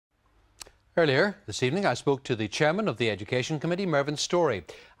Earlier this evening, I spoke to the chairman of the Education Committee, Mervyn Storey.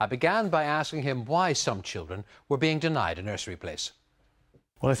 I began by asking him why some children were being denied a nursery place.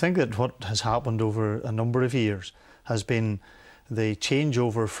 Well, I think that what has happened over a number of years has been the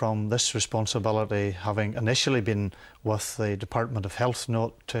changeover from this responsibility having initially been with the Department of Health.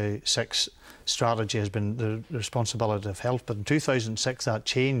 0 to 6 strategy has been the responsibility of health, but in 2006 that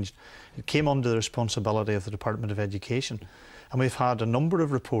changed. It came under the responsibility of the Department of Education. And we've had a number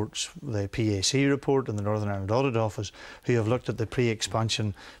of reports, the PAC report and the Northern Ireland Audit Office, who have looked at the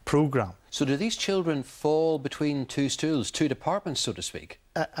pre-expansion programme. So do these children fall between two stools, two departments, so to speak?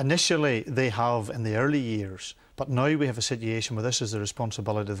 Initially they have in the early years, but now we have a situation where this is the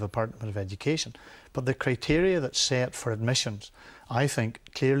responsibility of the Department of Education. But the criteria that's set for admissions, I think,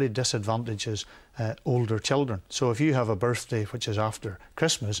 clearly disadvantages older children. So if you have a birthday which is after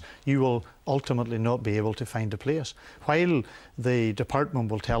Christmas, you will ultimately not be able to find a place. While the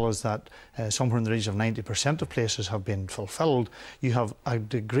department will tell us that somewhere in the region of 90% of places have been fulfilled, you have a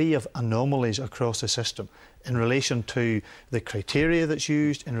degree of anomalies across the system in relation to the criteria that's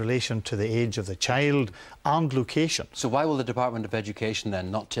used, in relation to the age of the child and location. So why will the Department of Education then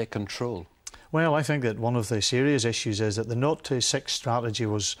not take control? Well, I think that one of the serious issues is that the 0 to 6 strategy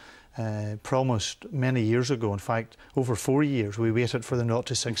was promised many years ago. In fact, over 4 years we waited for the 0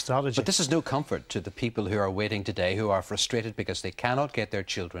 to 6 strategy. But this is no comfort to the people who are waiting today, who are frustrated because they cannot get their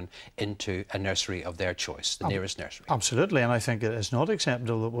children into a nursery of their choice, the nearest nursery. Absolutely, and I think it is not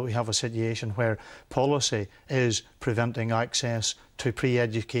acceptable that we have a situation where policy is preventing access to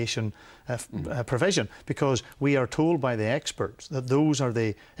pre-education provision, because we are told by the experts that those are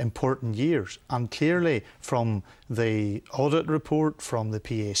the important years, and clearly from the audit report, from the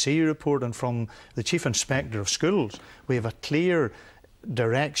PAC report and from the Chief Inspector of Schools, we have a clear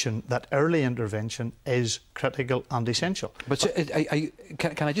direction that early intervention is critical and essential. But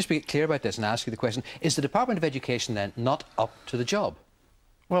can I just be clear about this and ask you the question, is the Department of Education then not up to the job?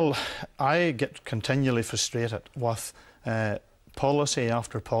 Well, I get continually frustrated with policy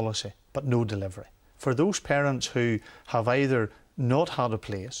after policy, but no delivery. For those parents who have either not had a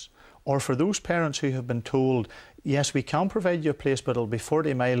place, or for those parents who have been told, yes, we can provide you a place, but it'll be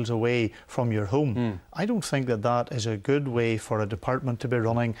 40 miles away from your home, I don't think that that is a good way for a department to be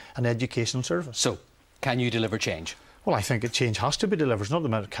running an education service. So, can you deliver change? Well, I think a change has to be delivered. It's not the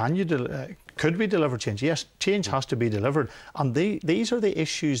matter, could we deliver change? Yes, change has to be delivered. And these are the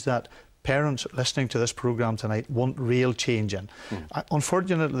issues that parents listening to this programme tonight want real change in.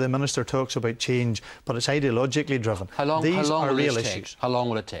 Unfortunately, the Minister talks about change, but it's ideologically driven. How long will this take? How long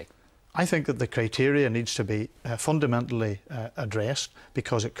will it take? I think that the criteria needs to be fundamentally addressed,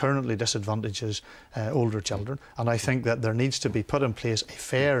 because it currently disadvantages older children, and I think that there needs to be put in place a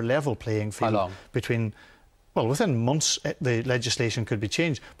fair, level playing field between. Well, within months the legislation could be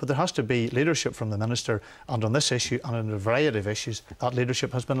changed, but there has to be leadership from the Minister, and on this issue and on a variety of issues that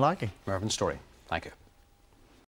leadership has been lacking. Mervyn Storey, thank you.